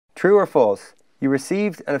True or false? You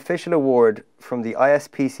received an official award from the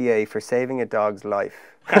ISPCA for saving a dog's life.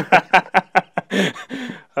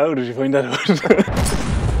 How did you find that out?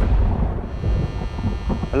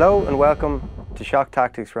 Hello and welcome to Shock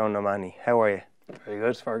Tactics, Ronan O'Mahony. How are you? Very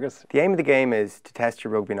good, Fergus. The aim of the game is to test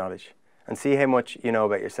your rugby knowledge and see how much you know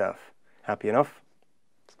about yourself. Happy enough?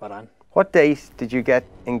 Spot on. What date did you get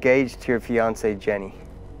engaged to your fiancée Jenny?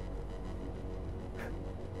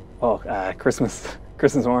 Oh, Christmas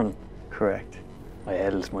morning. Correct. I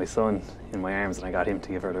held my son in my arms and I got him to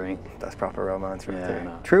give her the ring. That's proper romance right there.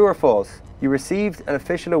 No. True or false? You received an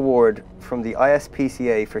official award from the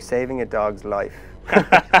ISPCA for saving a dog's life.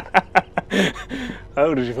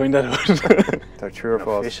 How did you find that out? So true or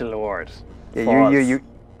false? Official award. Yeah, False.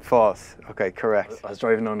 False. Okay, correct. I was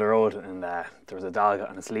driving down the road and there was a dog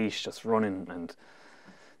on its leash just running, and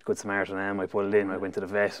Good Samaritan I pulled in. I went to the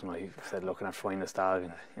vet and I said, look, I'm after finding this dog.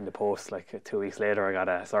 And in the post, like 2 weeks later, I got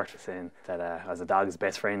a cert saying that I was a dog's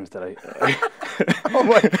best friend. That I Oh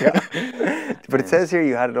my God. But it says here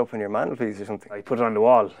you had it up on your mantelpiece or something. I put it on the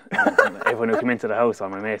wall. And everyone who came into the house, all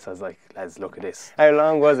my mates, I was like, lads, look at this. How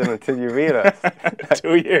long was it until you realised?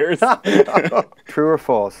 2 years. True or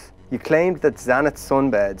false? You claimed that Zenith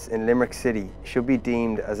sunbeds in Limerick City should be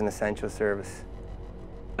deemed as an essential service.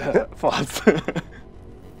 False.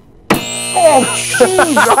 Oh,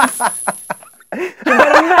 Jesus! You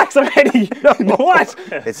got a max already. No. What?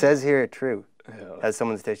 It says here true. Has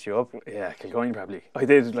someone stitched you up? Yeah, Kilcoyne probably. I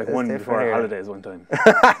did like one before holidays one time.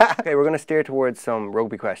 Okay, we're going to steer towards some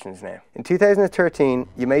rugby questions now. In 2013,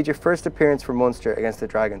 you made your first appearance for Munster against the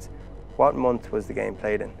Dragons. What month was the game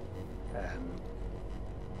played in?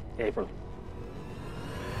 April.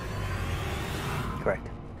 Correct.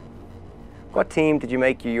 What team did you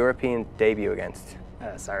make your European debut against?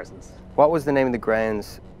 Saracens. What was the name of the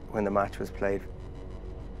grounds when the match was played?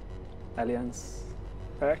 Allianz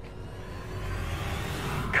Park.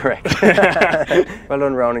 Correct. Well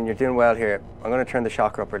done, Ronan. You're doing well here. I'm going to turn the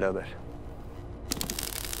shocker up a little bit.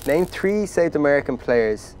 Name 3 South American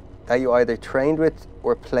players that you either trained with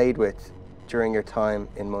or played with during your time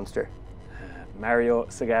in Munster. Mario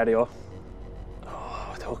Segario. Oh,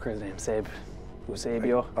 what the hooker's name?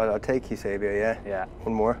 Eusebio. I'll take Eusebio, yeah. Yeah.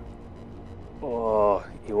 One more. Oh,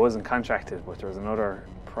 he wasn't contracted, but there was another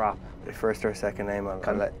prop. The first or second name?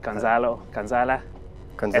 Gonzalo. Gonzalo,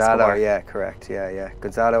 Escobar. yeah, correct. Yeah.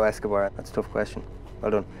 Gonzalo Escobar. That's a tough question.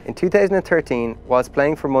 Well done. In 2013, whilst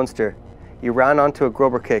playing for Munster, you ran onto a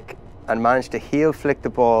grubber kick and managed to heel flick the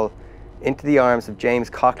ball into the arms of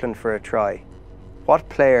James Coughlan for a try. What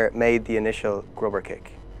player made the initial grubber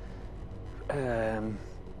kick?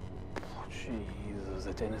 Jesus, was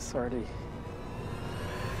it Dennis Sardi?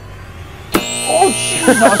 Oh,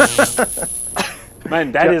 Jesus!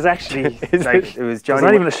 Man, that is actually like, it was Johnny. It's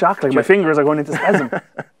not even a shock. Like my fingers are going into spasm.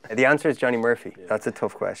 The answer is Johnny Murphy. Yeah. That's a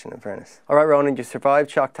tough question, in fairness. All right, Ronan, you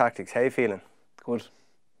survived Shock Tactics. How are you feeling? Good.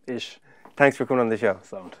 Ish. Thanks for coming on the show.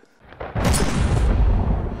 Sound.